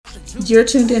You're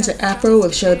tuned into Afro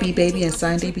with Shelby Baby and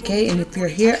Signed ABK, and if you're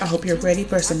here, I hope you're ready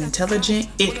for some intelligent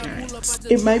ignorance.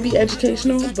 It might be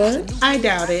educational, but I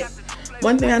doubt it.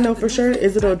 One thing I know for sure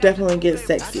is it'll definitely get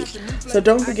sexy. So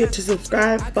don't forget to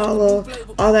subscribe, follow,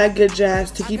 all that good jazz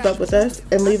to keep up with us,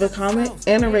 and leave a comment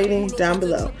and a rating down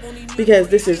below. Because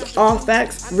this is all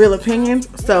facts, real opinions,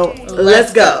 so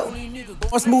let's go.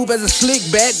 Smooth as a slick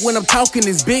back when I'm talking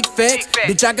is big facts.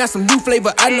 Bitch, I got some new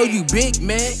flavor. I know you big,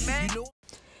 man.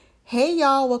 Hey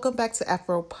y'all, welcome back to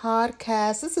Afro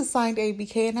Podcast. This is Signed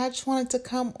ABK, and I just wanted to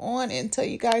come on and tell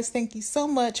you guys thank you so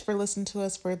much for listening to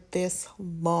us for this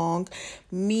long.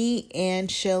 Me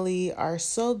and Shelly are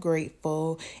so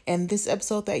grateful, and this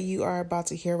episode that you are about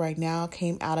to hear right now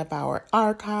came out of our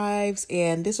archives,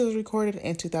 and this was recorded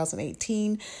in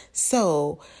 2018.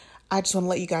 So I just want to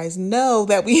let you guys know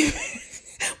that we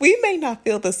may not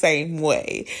feel the same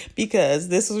way because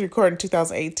this was recorded in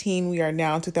 2018. We are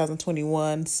now in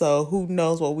 2021. So who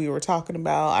knows what we were talking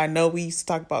about? I know we used to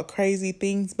talk about crazy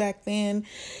things back then.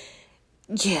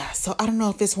 Yeah, so I don't know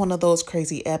if it's one of those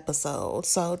crazy episodes.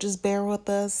 So just bear with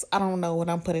us. I don't know what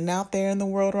I'm putting out there in the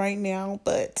world right now,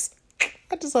 but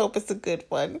I just hope it's a good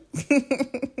one.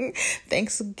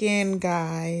 Thanks again,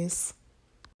 guys.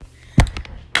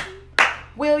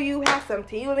 Will you have some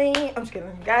tea with me? I'm just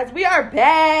kidding. Guys, we are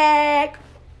back.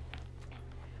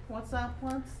 What's up?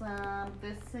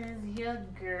 This is your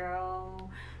girl.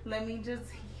 Let me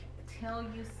just tell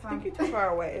you something. I think you're too far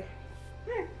away.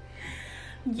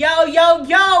 Yo,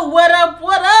 what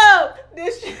up?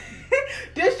 This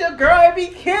your girl,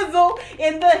 AB Kizzle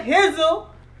in the hizzle.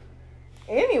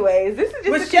 Anyways, this is just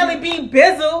with Shelly B.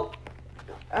 Bizzle.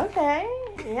 Okay,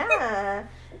 yeah.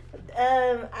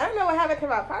 I don't know what happened to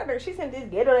my partner. She sent this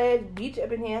ghetto ass beach up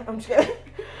in here. I'm just kidding.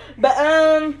 But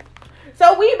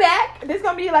so we back. This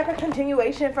gonna be like a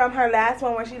continuation from her last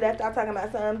one where she left out talking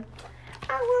about some.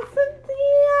 I want some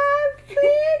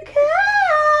DICK.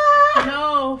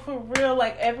 No, for real.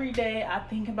 Like every day I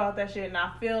think about that shit and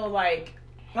I feel like,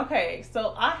 okay,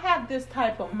 so I have this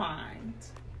type of mind,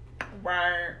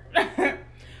 right?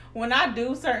 When I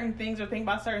do certain things or think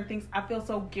about certain things, I feel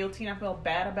so guilty and I feel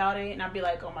bad about it. And I'll be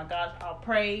like, oh my gosh, I'll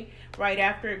pray right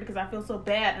after it because I feel so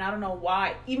bad. And I don't know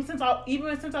why. Even since I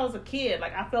was a kid,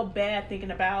 like I felt bad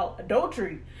thinking about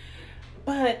adultery.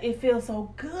 But it feels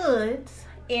so good.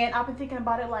 And I've been thinking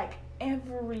about it like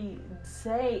every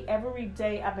day. Every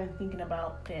day I've been thinking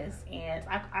about this. And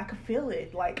I could feel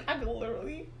it. Like I could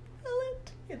literally feel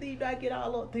it. And then I get all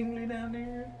little tingly down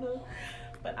there.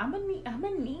 But I'm gonna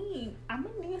need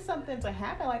something to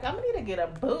happen. Like I'm gonna need to get a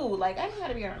boo. Like I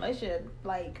gotta be in a relationship.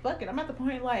 Like fuck it. I'm at the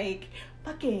point like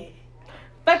fuck it.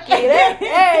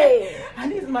 Hey, I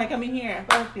need somebody come in here and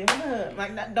fuck it up.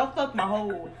 Like don't fuck my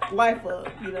whole life up.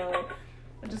 You know,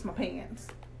 just my pants.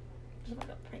 Just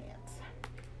my pants.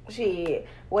 Shit.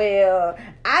 Well,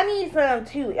 I need some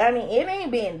too. I mean, it ain't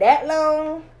been that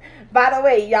long. By the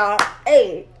way, y'all,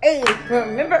 hey,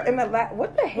 remember in the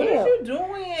what the hell? What are you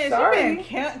doing? Sorry. You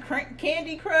been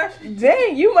Candy Crush?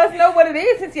 Dang, you must know what it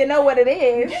is since you know what it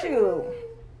is. Shoot.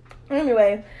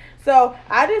 Anyway, so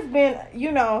I just been,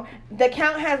 the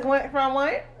count has went from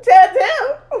 1 to 2.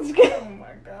 Oh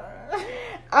my god.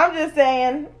 I'm just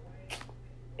saying,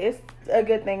 it's a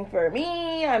good thing for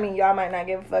me. I mean, y'all might not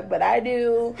give a fuck, but I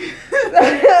do.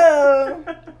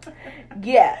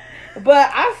 Yeah.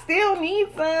 But I still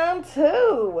need some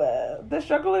too. The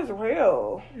struggle is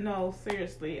real. No,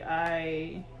 seriously,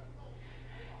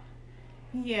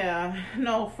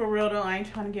 no, for real though, I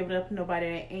ain't trying to give it up to nobody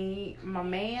that ain't my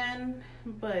man.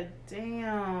 But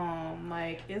damn,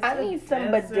 like it's I need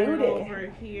some desert badootie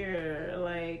over here.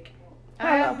 Like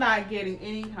I'm not getting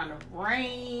any kind of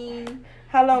rain.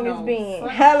 How long it's been?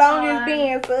 How long it's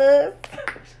been, sus?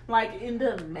 Like end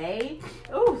of May.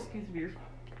 Oh, excuse me.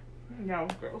 Y'all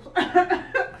gross.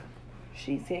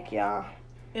 She's sick, y'all.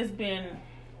 It's been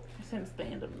since the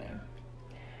end of May.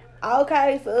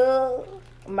 Okay, so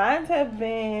mine have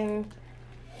been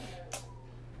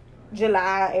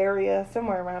July area,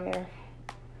 somewhere around there.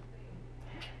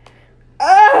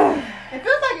 It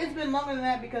feels like it's been longer than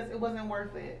that because it wasn't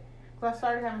worth it. So I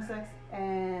started having sex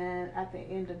and at the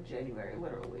end of January,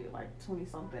 literally like 20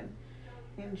 something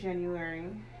in January,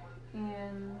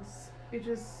 and it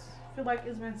just feel like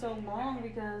it's been so long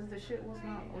because the shit was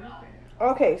not worth it.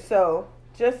 Okay, so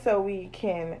just so we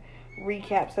can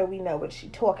recap so we know what she's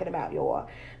talking about, y'all.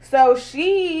 So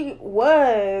she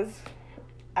was,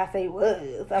 I'm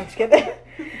just kidding.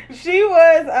 She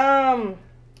was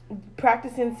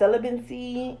practicing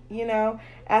celibacy,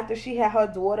 after she had her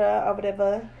daughter or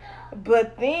whatever.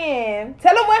 But then,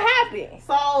 tell them what happened.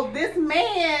 So this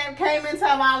man came into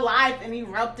my life and he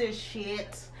wrote this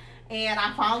shit. And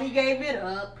I finally gave it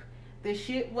up. The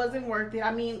shit wasn't worth it.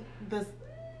 I mean, this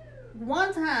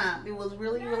one time it was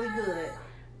really, really good.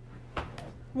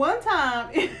 One time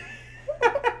it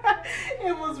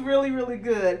was really, really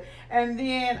good. And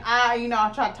then I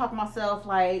tried to talk myself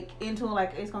like into it,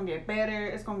 like it's gonna get better.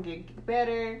 It's gonna get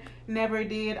better. Never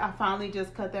did. I finally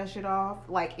just cut that shit off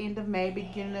like end of May,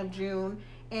 beginning of June.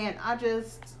 And I've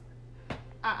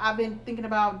been thinking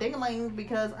about dinglings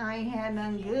because I ain't had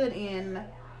nothing good in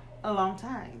a long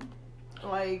time.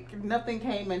 Like, nothing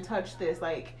came and touched this.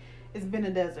 Like, it's been a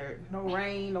desert. No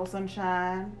rain, no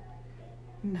sunshine,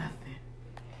 nothing.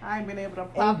 I ain't been able to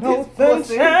pop no this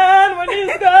pussy. sunshine when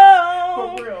he's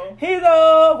gone. For real. He's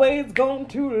always gone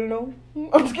too long.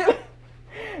 I'm just kidding.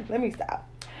 Let me stop.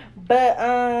 But,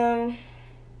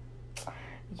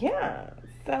 yeah.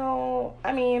 So,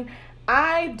 I mean,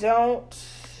 I don't...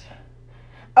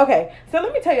 Okay, so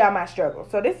let me tell y'all my struggle.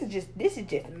 So this is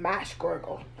just my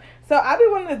struggle. So I be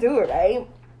wanting to do it, right?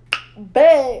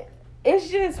 But it's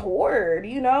just hard,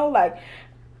 like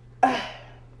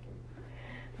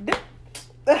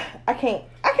I can't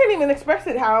even express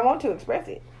it how I want to express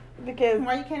it. Because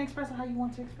why you can't express it how you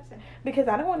want to express it? Because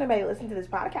I don't want anybody to listen to this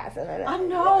podcast. I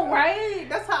know, right?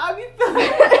 That's how I be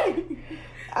feeling.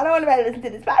 I don't want anybody to listen to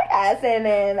this podcast and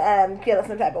then feel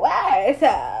some type of way. So,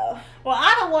 well,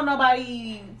 I don't want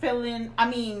nobody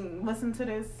listen to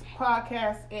this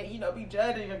podcast and be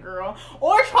judging a girl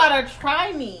or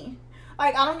try me.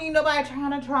 Like, I don't need nobody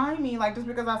trying to try me. Like, just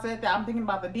because I said that, I'm thinking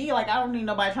about the D. Like, I don't need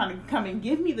nobody trying to come and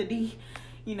give me the D.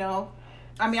 I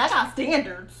got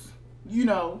standards.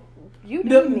 A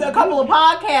couple of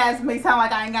podcasts may sound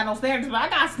like I ain't got no standards, but I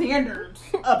got standards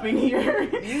up in here.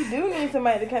 You do need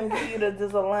somebody to come give you the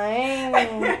design.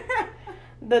 People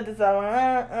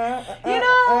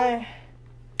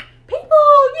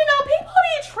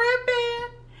be tripping.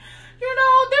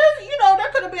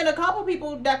 There could have been a couple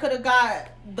people that could have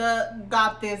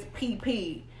got this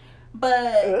PP,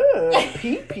 but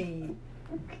PP.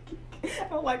 I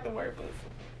don't like the word pussy.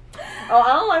 Oh,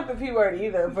 I don't like the P word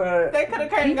either, but they could have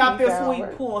came and got this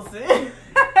sweet pussy.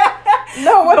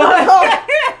 No, what the hell?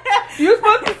 You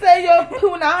supposed to say your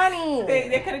punani.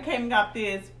 They could have came and got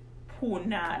this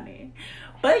punani.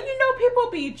 But people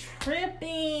be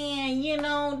tripping.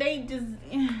 They just.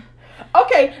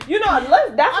 Okay,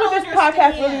 that's what this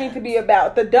podcast really needs to be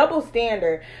about. The double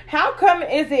standard. How come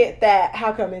is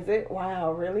it?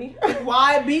 Wow, really?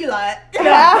 Why be like?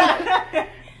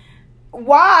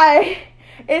 Why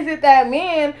is it that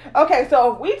men, okay,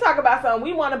 so if we talk about something,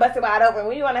 we want to bust it wide open,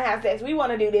 we want to have sex, we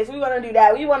want to do this, we want to do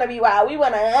that, we want to be wild, we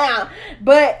want to,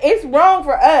 but it's wrong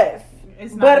for us.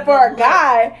 But for a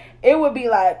guy, it would be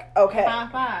like, okay. High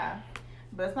five.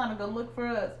 But it's not a good look for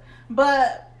us.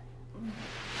 But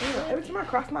every time I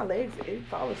cross my legs, it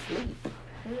fall asleep.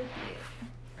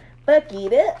 Fuck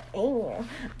it up.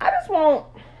 I just want...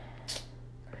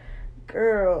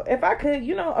 Girl, if I could,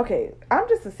 okay, I'm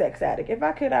just a sex addict. If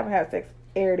I could, I would have sex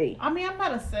every day. I'm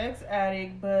not a sex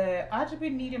addict, but I just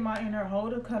been needing my inner hoe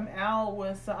to come out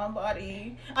with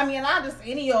somebody. Not just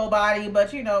any old body, but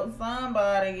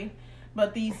somebody.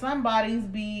 But these somebodies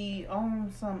be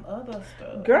on some other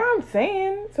stuff. Girl, I'm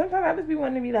saying, sometimes I just be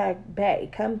wanting to be like, bae,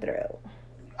 come through.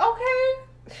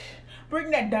 Okay.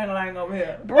 Bring that dangling over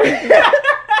here.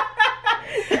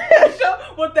 Show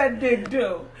what that dick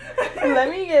do. Let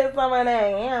me get some of that.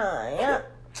 Yeah.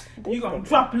 You gonna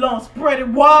drop it on, spread it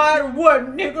wide, or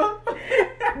what, nigga?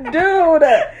 Dude.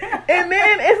 And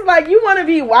then it's like you want to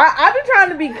be wild. I be trying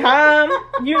to be calm,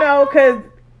 because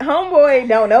homeboy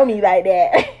don't know me like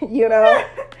that,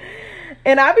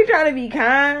 And I be trying to be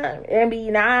calm and be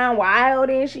non-wild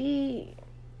and shit.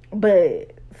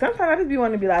 But sometimes I just be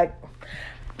wanting to be like,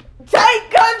 take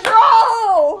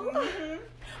control! Mm-hmm.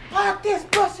 Pop this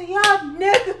pussy up,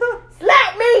 nigga.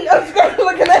 Slap me. I'm just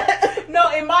looking at. No,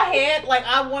 in my head,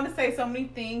 I want to say so many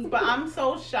things, but I'm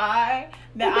so shy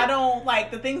that I don't,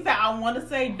 the things that I want to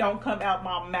say don't come out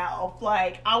my mouth.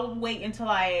 I'll wait until,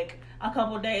 a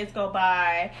couple of days go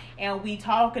by and we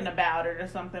talking about it or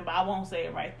something, but I won't say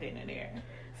it right then and there.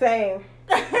 Same.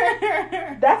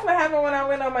 That's what happened when I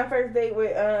went on my first date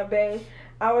with Bae.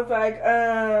 I was like,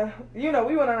 we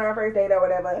went on our first date or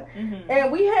whatever. Mm-hmm.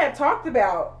 And we had talked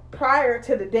about prior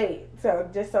to the date. So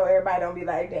just so everybody don't be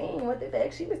like, dang, what the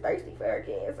heck? She was thirsty for her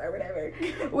kids or whatever.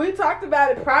 We talked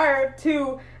about it prior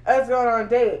to us going on a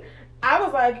date. I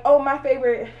was like, oh, my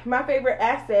favorite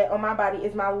asset on my body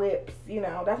is my lips.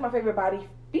 That's my favorite body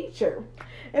feature.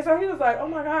 And so he was like, oh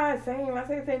my God, same. I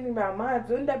say the same thing about mine.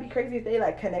 Wouldn't that be crazy if they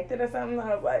connected or something?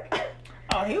 I was like,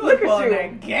 oh, he was pulling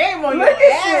that game on your ass.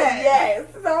 Yes.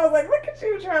 So I was like, look at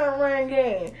you trying to run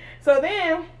game. So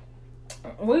then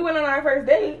we went on our first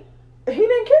date he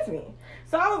didn't kiss me.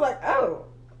 So I was like, oh,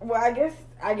 well, I guess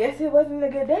it wasn't a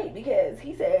good date because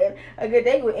he said a good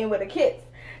date would end with a kiss.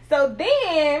 So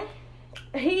then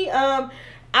I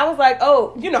was like,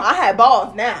 oh, I had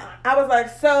balls now. I was like,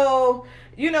 so,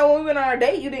 when we went on our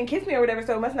date, you didn't kiss me or whatever,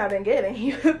 so it must not have been good.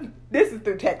 And this is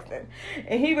through texting.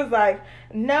 And he was like,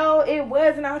 no, it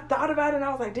was. And I thought about it, and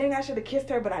I was like, dang, I should have kissed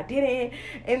her, but I didn't.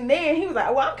 And then he was like,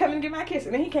 well, I'm coming to get my kiss.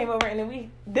 And then he came over, and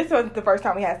then this wasn't the first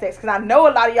time we had sex, because I know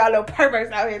a lot of y'all little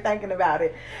perverts out here thinking about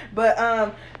it.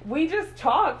 But we just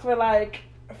talked for like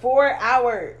 4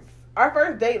 hours. Our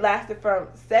first date lasted from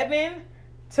 7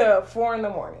 to 4 in the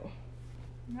morning.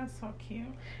 That's so cute.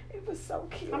 It was so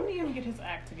cute. I'm gonna get his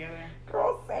act together.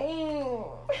 Girl, same.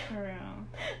 For real.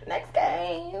 Next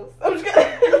game. I'm just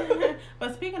kidding.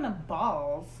 But speaking of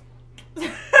balls,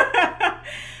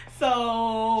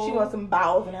 so she wants some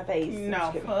balls in her face.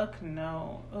 No, fuck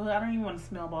no. Ugh, I don't even want to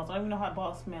smell balls. I don't even know how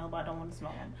balls smell, but I don't want to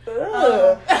smell them.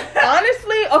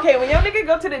 Honestly, okay, when your nigga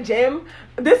go to the gym,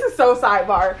 this is so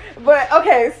sidebar, but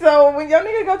okay, so when your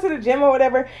nigga go to the gym or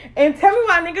whatever, and tell me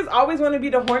why niggas always want to be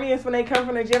the horniest when they come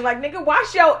from the gym. Like, nigga,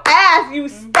 wash your ass, you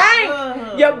stink.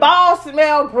 Your balls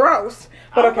smell gross.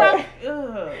 But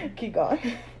okay, keep going.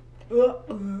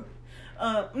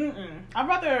 I'd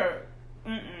rather.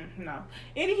 No.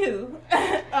 Anywho,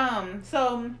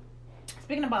 so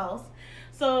speaking of balls,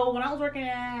 so when I was working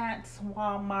at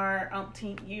Walmart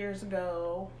umpteen years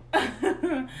ago,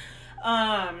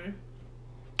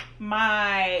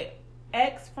 my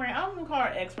ex-friend, I'm gonna call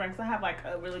her ex-friend because I have like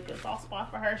a really good soft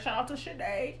spot for her. Shout out to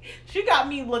Shanae. She got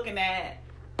me looking at,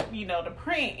 the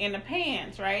print in the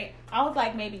pants, right? I was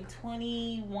like maybe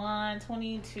 21,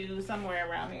 22, somewhere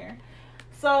around there.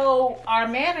 So our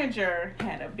manager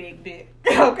had a big dick,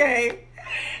 okay?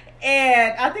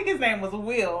 And I think his name was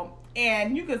Will.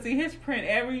 And you could see his print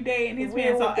every day in his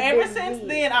pants. So ever since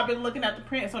then, I've been looking at the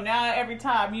print. So now every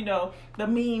time, the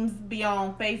memes be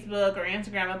on Facebook or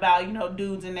Instagram about,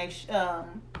 dudes in their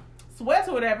sweats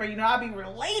or whatever, I'll be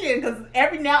relating. Because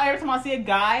every time I see a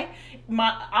guy,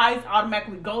 my eyes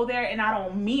automatically go there, and I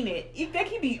don't mean it. You think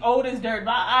he be old as dirt,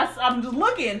 but I'm just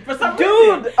looking for some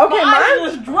reason. Dude, okay, my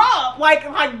eyes just drop. Like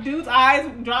dudes'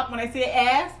 eyes drop when they see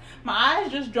ass. My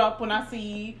eyes just drop when I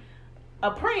see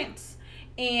a print.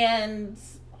 And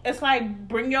it's like,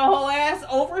 bring your whole ass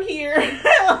over here. Bring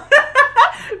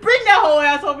that whole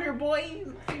ass over here, boy.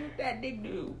 See what that dick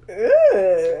do.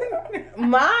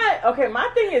 My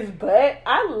thing is butt.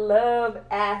 I love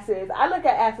asses. I look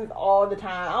at asses all the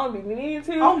time. I don't be needing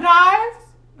to. Oh, guys?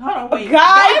 Hold on, wait.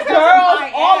 Guys,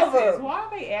 girls, all asses. of them. Why are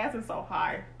they asses so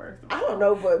high, first of all? I don't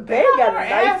know, but they got a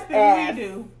nice ass. We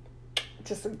do.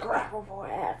 Just a grabbable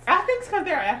ass. I think it's because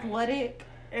they're athletic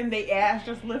and they ass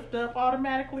just lift up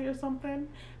automatically or something.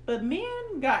 But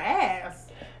men got ass.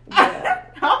 Yeah.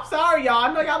 I'm sorry, y'all.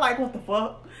 I know y'all like, what the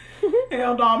fuck?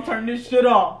 Hell no, I'm turning this shit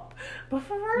off. But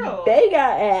for real. They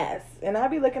got ass. And I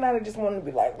be looking at it just wanting to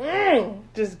be like,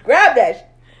 just grab that shit.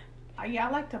 Yeah,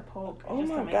 I like to poke. Oh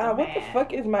my God, what the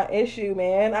fuck is my issue,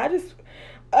 man?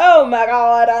 Oh my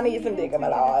God, I need some dick in my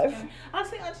life.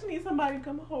 Honestly, I just need somebody to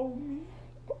come hold me.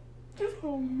 Just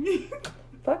hold me.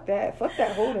 Fuck that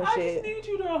holding shit. I just need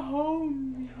you to hold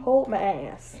me. Hold my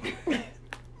ass.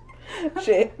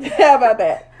 Shit. How about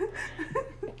that?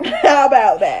 How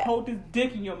about that? Hold this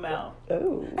dick in your mouth.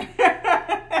 Ooh.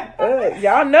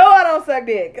 Y'all know I don't suck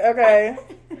dick, okay?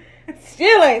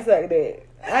 Still ain't suck dick.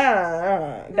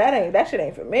 That shit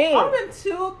ain't for me. I've been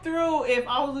too through if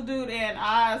I was a dude and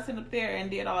I sit up there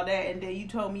and did all that and then you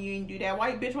told me you didn't do that. Why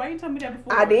you told me that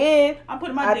before? I did. I'm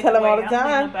putting my dick tell away. Him all the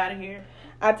time. I'm up out of here.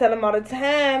 I tell him all the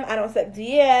time I don't suck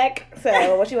dick.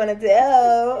 So what you want to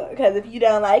do? Because if you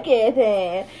don't like it,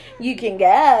 then you can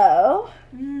go.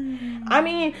 I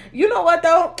mean, you know what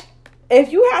though?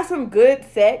 If you have some good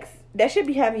sex, that should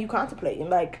be having you contemplating.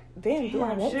 Like, damn, do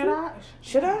I want to?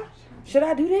 Should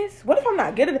I do this? What if I'm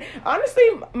not good at it? Honestly,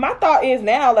 my thought is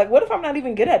now, like, what if I'm not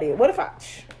even good at it? What if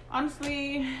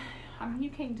Honestly, I mean, you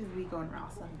can't just be going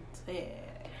around something.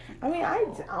 I mean, I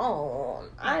don't.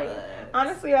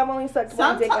 Honestly, I've only sucked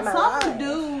one dick in my life. Some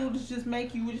dudes just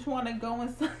make you just want to go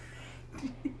and suck.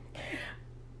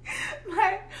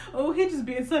 Like, oh, he's just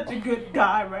being such a good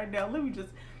guy right now. Let me just.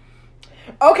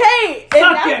 Okay.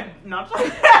 Suck it. No,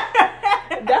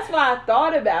 that's why I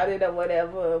thought about it or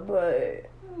whatever, but.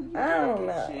 I don't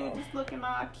know. You just looking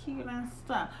all cute and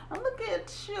stuff. Oh, look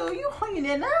at you. You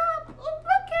cleaning up. Look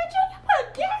at you. You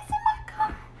put gas in my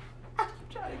car.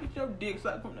 get your dick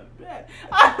sucked from the back.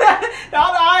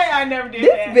 I never did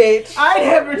that. This bitch. I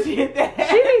never did that.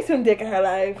 She needs some dick in her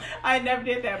life. I never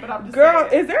did that, but I'm just Girl,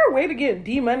 saying. is there a way to get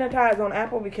demonetized on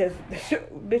Apple? Because,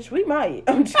 bitch, we might.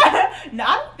 No,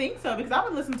 I don't think so, because I've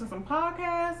been listening to some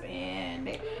podcasts, and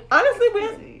they...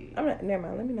 Honestly, never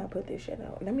mind. Let me not put this shit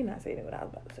out. Let me not say what I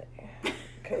was about to say.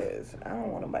 Because I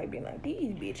don't want nobody being like,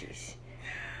 these bitches.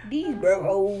 These broke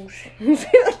hoes.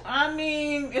 I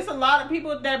mean, it's a lot of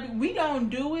people that we don't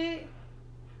do it,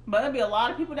 but there'll be a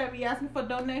lot of people that be asking for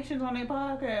donations on their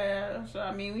podcast. So,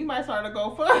 I mean, we might start a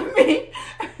GoFundMe.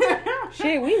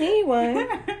 Shit, we need one.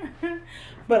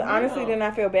 But honestly, then I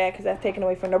feel bad because that's taken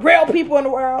away from the real people in the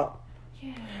world.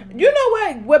 Yeah. You know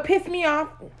what? What pissed me off?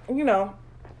 You know,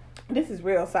 this is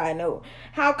real side note.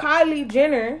 How Kylie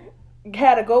Jenner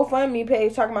had a GoFundMe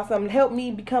page talking about something, help me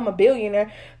become a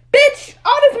billionaire. Bitch,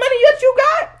 all this money that you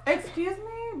got? Excuse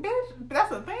me, bitch?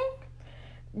 That's a thing?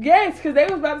 Yes, because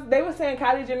they were saying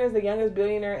Kylie Jenner is the youngest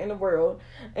billionaire in the world.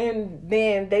 And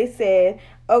then they said,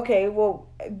 okay, well,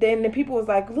 then the people was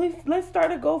like, let's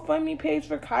start a GoFundMe page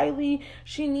for Kylie.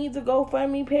 She needs a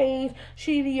GoFundMe page.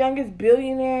 She the youngest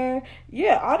billionaire.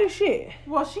 Yeah, all this shit.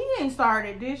 Well, she ain't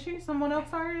started, did she? Someone else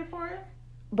started it for her?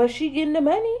 But she getting the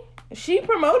money. She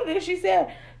promoted it. She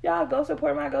said, y'all go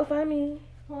support my GoFundMe.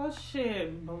 Well,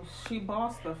 shit, she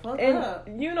bossed the fuck And up.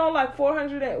 you know, like when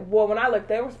I looked,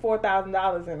 there was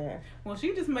 $4,000 in there. Well,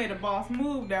 she just made a boss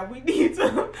move that we need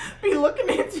to be looking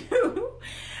into.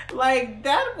 Like,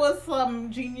 that was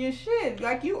some genius shit.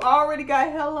 Like, you already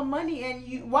got hella money,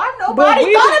 and why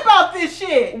nobody thought about this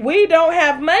shit? We don't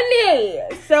have money,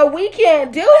 so we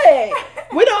can't do it.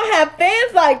 We don't have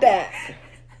fans like that.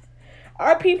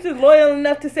 Our peeps is loyal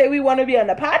enough to say we want to be on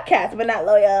the podcast, but not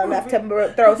loyal enough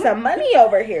to throw some money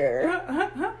over here.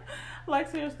 Like,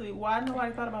 seriously, why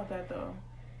nobody thought about that, though?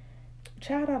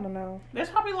 Child, I don't know. There's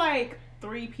probably, like,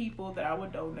 3 people that I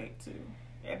would donate to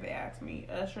if they asked me.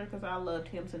 Usher, because I loved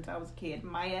him since I was a kid.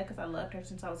 Maya, because I loved her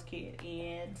since I was a kid.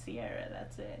 And Sierra,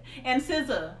 that's it. And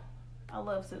SZA. I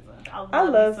love SZA. I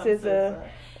love SZA.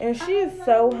 And she is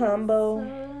so humble.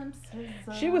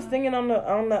 She was singing on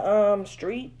the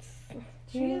streets.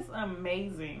 She's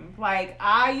amazing. Like,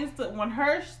 I used to, when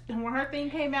her thing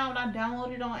came out and I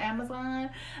downloaded it on Amazon,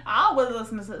 I was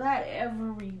listening to that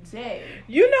every day.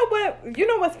 You know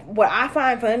what I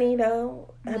find funny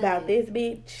though about this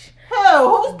bitch?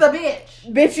 Who's the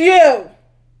bitch? Bitch, you.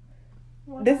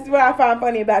 This is what I find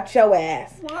funny about your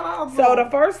ass. So the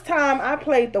first time I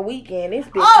played The Weeknd, this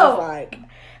bitch was like,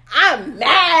 I'm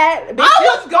mad. Bitch,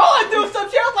 I was going through some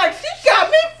shit. I was like, she got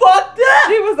me fucked up.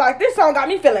 She was like, this song got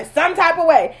me feeling some type of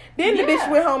way. Then the bitch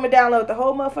went home and downloaded the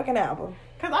whole motherfucking album.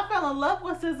 Because I fell in love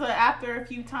with SZA after a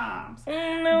few times.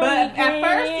 No, but at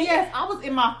first, yes, I was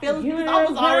in my feelings because I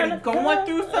was already going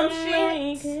through some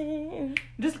shit.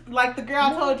 Just like the girl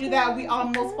I told you that we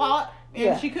almost fought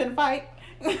and she couldn't fight.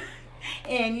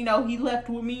 And, you know, he left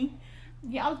with me.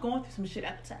 Yeah, I was going through some shit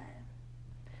at the time.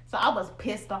 So I was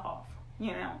pissed off,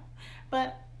 you know.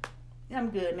 But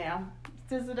I'm good now.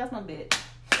 SZA, that's my bitch.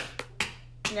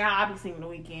 Now I'll be singing The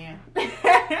Weeknd.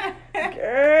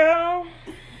 Girl.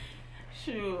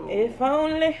 Shoot. If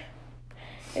only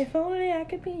I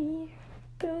could be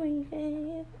The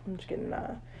Weeknd. I'm just kidding,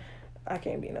 nah. I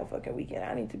can't be no fucking Weeknd.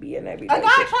 I need to be an everyday. A guy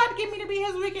tried to get me to be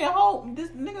his Weeknd. This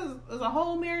nigga is a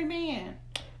whole married man.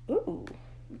 Ooh.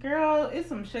 Girl, it's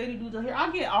some shady dudes out here.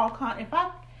 I get all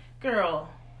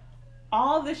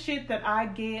all the shit that I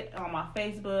get on my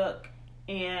Facebook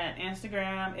and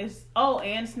Instagram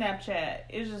and Snapchat.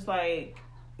 It's just like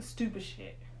stupid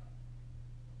shit.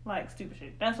 Like stupid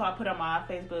shit. That's why I put on my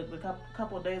Facebook a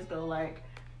couple of days ago. Like,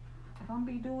 if I'm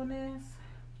be doing this,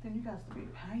 then you guys to be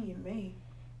paying me.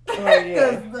 Oh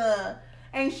yeah. Cause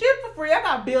ain't shit for free. I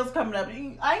got bills coming up.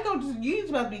 You ain't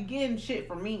supposed to be getting shit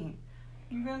from me.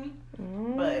 You feel me?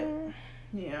 But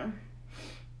yeah,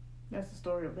 that's the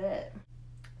story of that.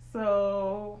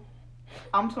 So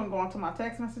I'm just gonna go into my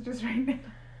text messages right now.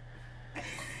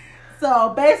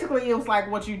 So basically, it was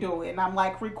like, "What you doing?" And I'm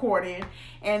like recording,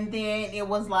 and then it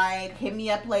was like, "Hit me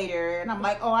up later," and I'm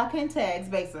like, "Oh, I can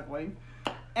text," basically.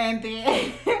 And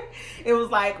then it was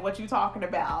like, "What you talking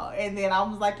about?" And then I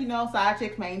was like, you know, side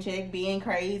chick, main chick, being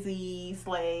crazy,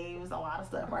 slaves, a lot of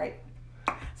stuff, right?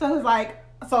 So it was like,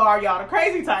 "So are y'all the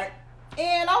crazy type?"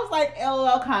 And I was like,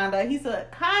 LOL, kinda. He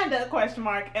said, kinda, question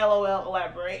mark, LOL,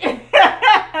 elaborate.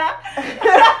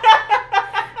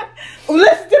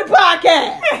 Listen to the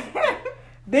podcast.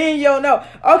 Then you'll know.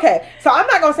 Okay, so I'm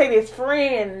not going to say this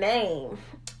friend name.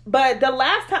 But the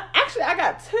last time, actually, I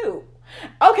got 2.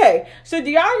 Okay, so do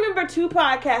y'all remember 2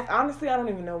 podcasts? Honestly, I don't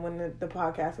even know when the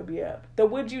podcast will be up. The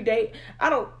Would You Date?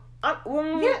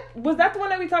 Was that the one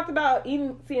that we talked about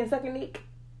seeing sucking dick?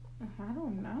 I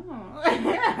don't know.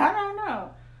 I don't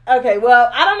know. Okay,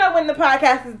 well, I don't know when the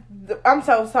podcast is. I'm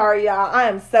so sorry, y'all. I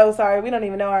am so sorry. We don't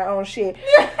even know our own shit.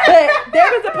 But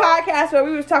there was a podcast where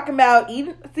we was talking about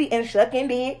eating, and sucking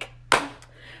dick.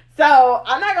 So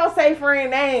I'm not gonna say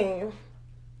friend name,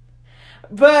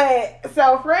 but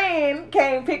so friend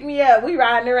came pick me up. We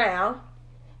riding around,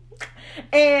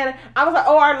 and I was like,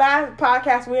 "Oh, our last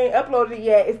podcast we ain't uploaded it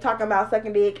yet. It's talking about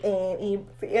sucking dick and eating."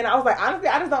 And I was like, honestly,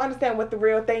 I just don't understand what the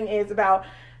real thing is about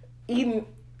eating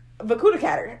Vakuda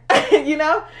Catter, you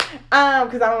know,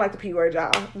 because I don't like the P word,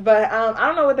 y'all. But I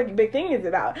don't know what the big thing is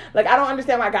about. Like, I don't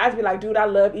understand why guys be like, dude, I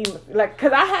love eating. Like,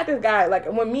 because I had this guy, like,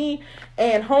 when me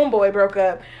and homeboy broke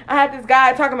up, I had this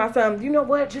guy talking about something. You know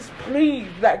what? Just please,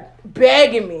 like,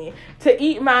 begging me to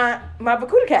eat my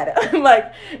Vakuda Catter.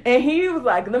 Like, and he was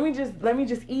like, let me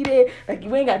just eat it. Like,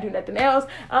 you ain't gotta do nothing else.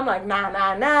 I'm like,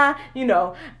 nah, you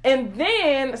know. And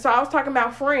then, so I was talking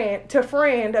about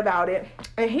friend about it,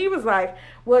 and he was like,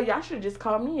 well, y'all should have just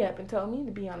called me up and told me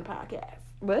to be on the podcast.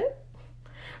 What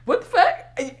the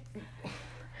fuck?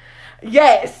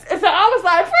 Yes. And so I was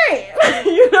like, friend,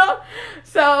 you know?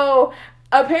 So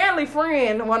apparently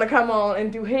friend want to come on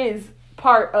and do his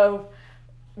part of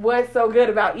what's so good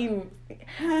about eating.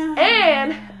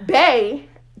 And Bay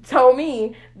told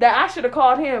me that I should have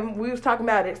called him. We was talking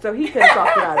about it, so he could have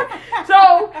talked about it.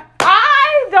 So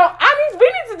we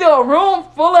need to do a room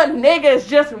full of niggas.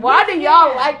 Just why do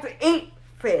y'all like to eat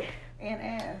fish? And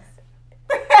ass.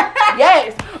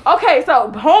 Yes. Okay,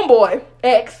 so homeboy,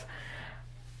 ex,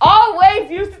 always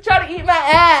used to try to eat my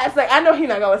ass. Like, I know he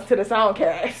not going to listen to the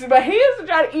soundcast, but he used to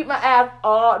try to eat my ass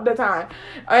all the time.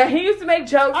 And he used to make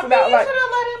jokes about, you like, should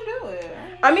have let him do it.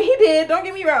 I mean, he did. Don't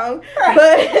get me wrong.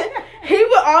 But he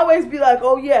would always be like,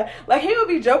 oh, yeah. Like, he would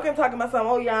be joking, talking about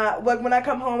something. Oh, yeah. Like, when I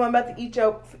come home, I'm about to eat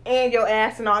your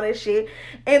ass and all this shit.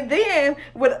 And then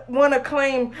would want to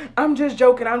claim, I'm just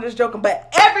joking.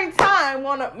 But every time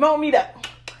want me to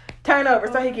turn over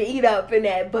so he can eat up in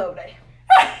that booty.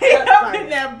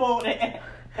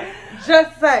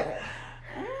 Just saying.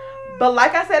 But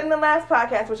like I said in the last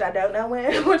podcast, which I don't know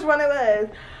which one it was,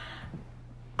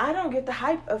 I don't get the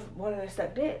hype of wanting to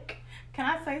suck dick. Can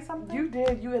I say something? You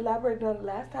did. You elaborated on it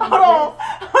last time. Hold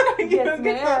on. Yes,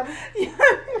 ma'am.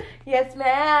 Yes,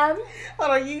 ma'am.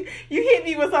 Hold on. You hit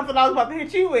me with something I was about to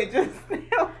hit you with just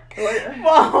now.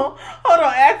 Well, hold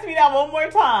on. Ask me that one more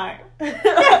time.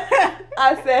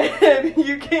 I said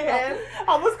you can.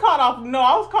 I was caught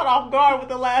off guard with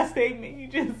the last statement you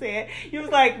just said. You was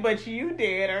like, but you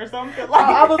did, or something like that.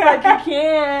 I was like, you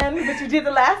can, but you did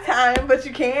the last time, but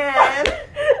you can.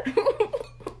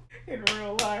 In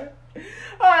real life.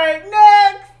 All right,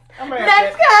 next.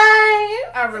 Next guy.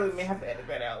 I really may have to edit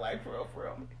that out, like, for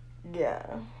real.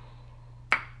 Yeah.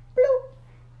 Bloop.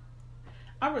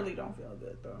 I really don't feel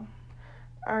good, though.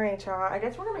 All right, y'all. I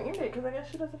guess we're going to end it because I guess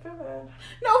she doesn't feel good.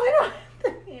 No, we don't have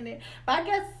to end it. But I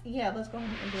guess, yeah, let's go ahead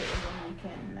and end it and then we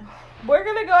can. We're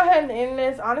going to go ahead and end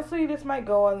this. Honestly, this might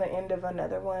go on the end of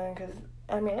another one because,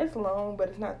 I mean, it's long, but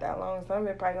it's not that long. Some of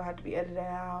it probably going to have to be edited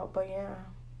out. But, yeah.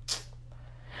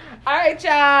 All right,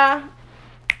 y'all.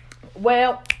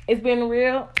 Well, it's been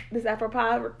real. This Afro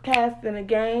Podcast and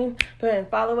again. Go ahead and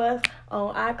follow us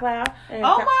on iCloud. And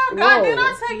oh my God! Did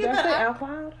I tell you that? that?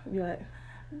 iCloud? What?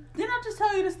 Didn't I just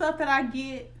tell you the stuff that I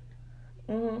get?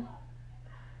 Mm-hmm.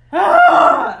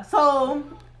 So,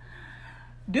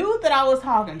 dude that I was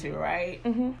talking to, right?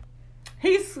 Mm-hmm.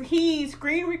 He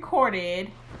screen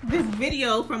recorded this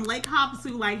video from Lake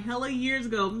Havasu like hella years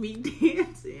ago, me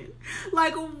dancing.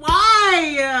 Like,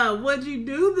 why would you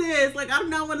do this? Like, I do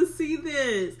not want to see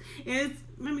this. And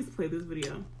let me play this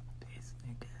video. This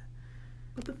nigga.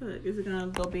 What the fuck? Is it gonna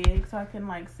go big so I can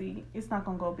like see? It's not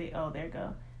gonna go big. Oh, there it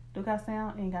go. Do it got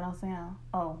sound? Ain't got no sound.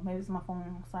 Oh, maybe it's my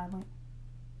phone silent.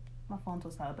 My phone's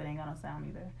was silent, but ain't got no sound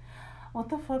either. What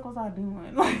the fuck was I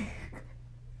doing? Like,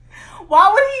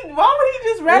 why would he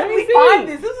just randomly find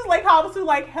this? This is like Havasu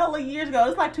like hella years ago.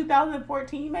 It's like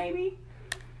 2014 maybe.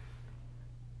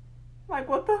 Like,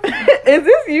 what the fuck? Is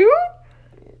this you?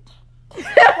 Why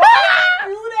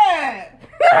would you do that?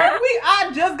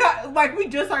 We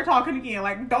just started talking again.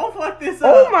 Like, don't fuck this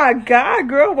up. Oh my God,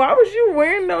 girl! Why was you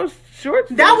wearing those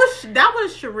shorts? That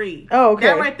was Cherie. Oh, okay.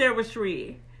 That right there was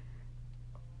Cherie.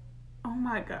 Oh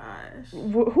my gosh!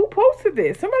 Who posted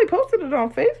this? Somebody posted it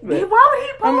on Facebook. Why would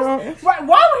he post? Why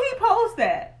would he post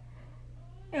that?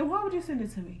 And why would you send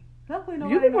it to me? Luckily,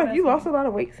 nobody. You look like you lost a lot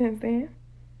of weight since then.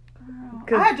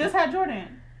 Girl, I had just had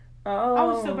Jordan. Oh. I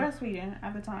was still breastfeeding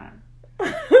at the time.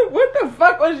 What the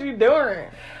fuck was you doing?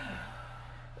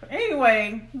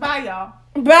 Anyway, bye y'all.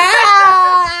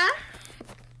 Bye.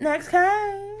 Next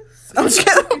case. I'm just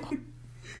kidding.